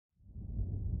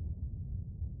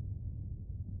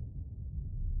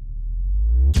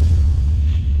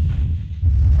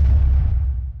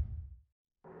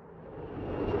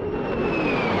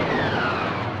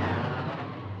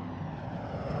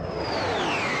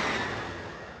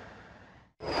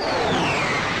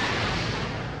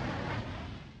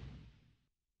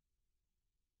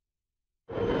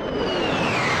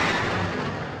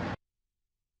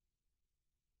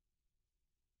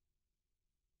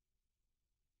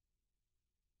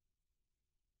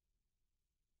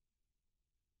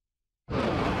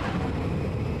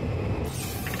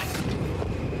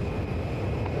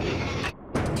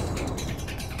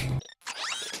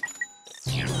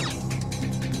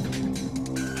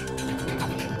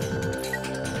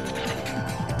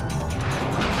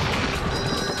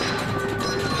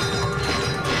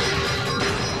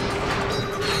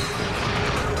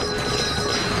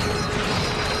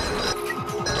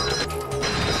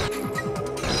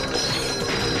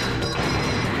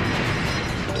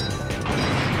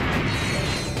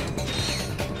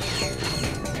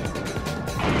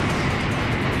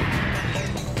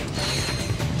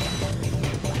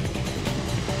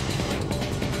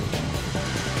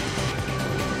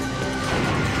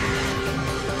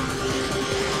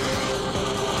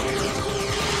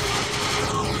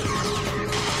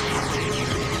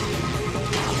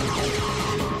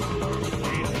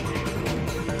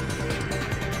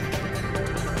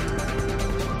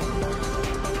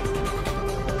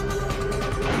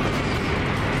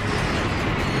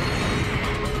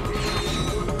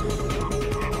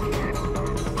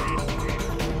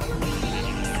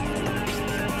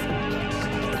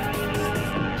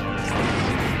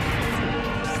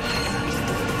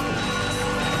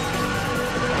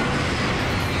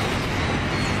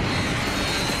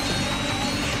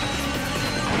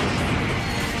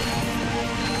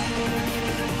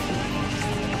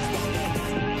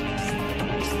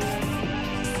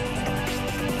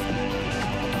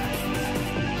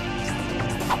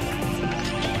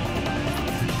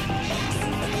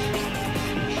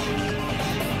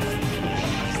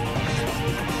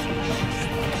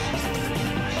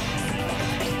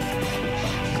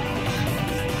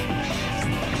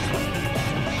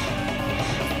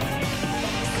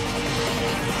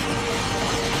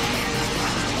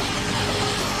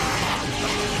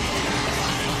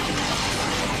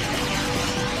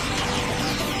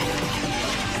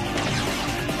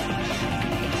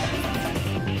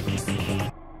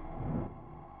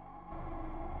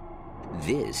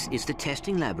This is the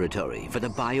testing laboratory for the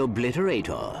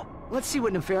Biobliterator. Let's see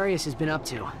what Nefarious has been up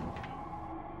to.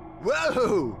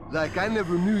 Whoa! Like I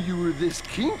never knew you were this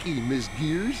kinky, Miss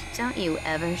Gears. Don't you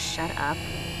ever shut up.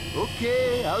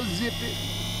 Okay, I'll zip it.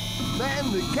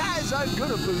 Man, the guys aren't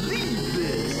gonna believe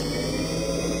this.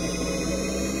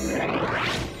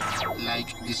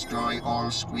 Like, destroy all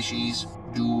squishies,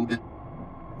 dude.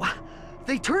 What?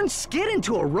 They turned Skid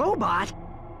into a robot?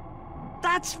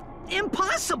 That's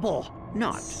impossible!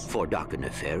 Not for Dr.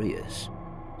 Nefarious.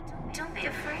 Don't be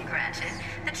afraid, Ratchet.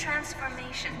 The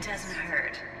transformation doesn't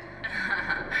hurt.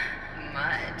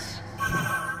 Much.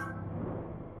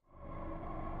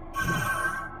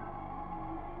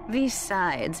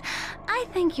 Besides, I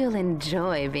think you'll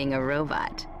enjoy being a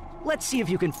robot. Let's see if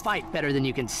you can fight better than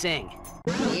you can sing.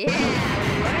 Yeah,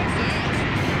 work it!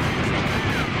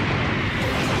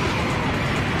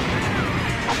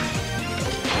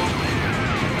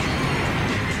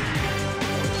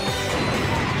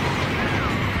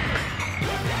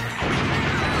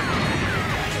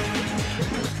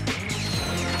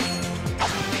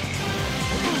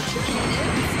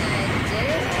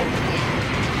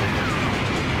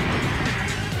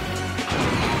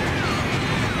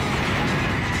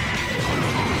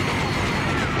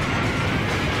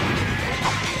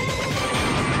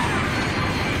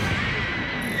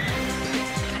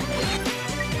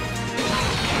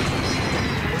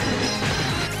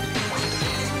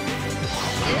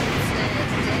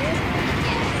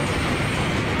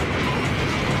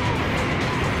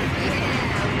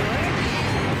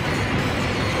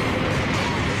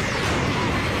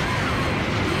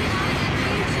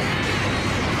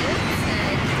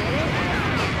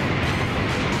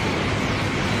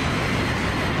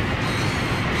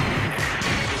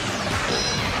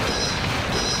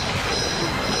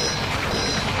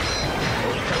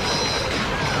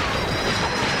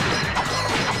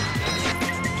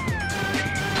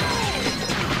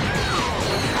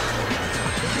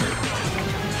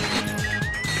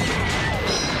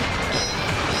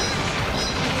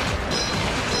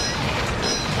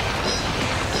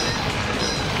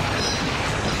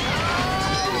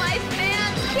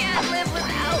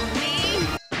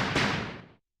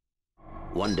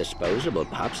 One disposable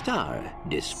pop star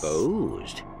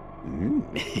disposed.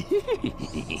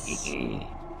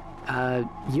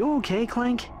 You okay,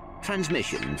 Clank?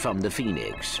 Transmission from the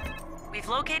Phoenix. We've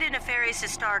located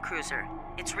Nefarious' star cruiser.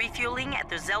 It's refueling at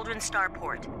the Zeldrin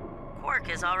starport.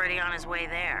 Quark is already on his way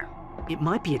there. It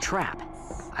might be a trap.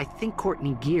 I think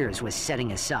Courtney Gears was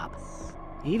setting us up.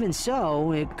 Even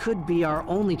so, it could be our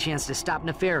only chance to stop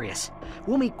Nefarious.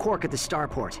 We'll meet Quark at the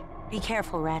starport. Be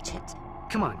careful, Ratchet.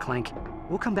 Come on, Clank.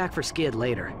 We'll come back for Skid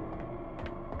later.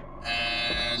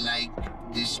 Like,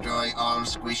 destroy all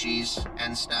squishies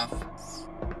and stuff.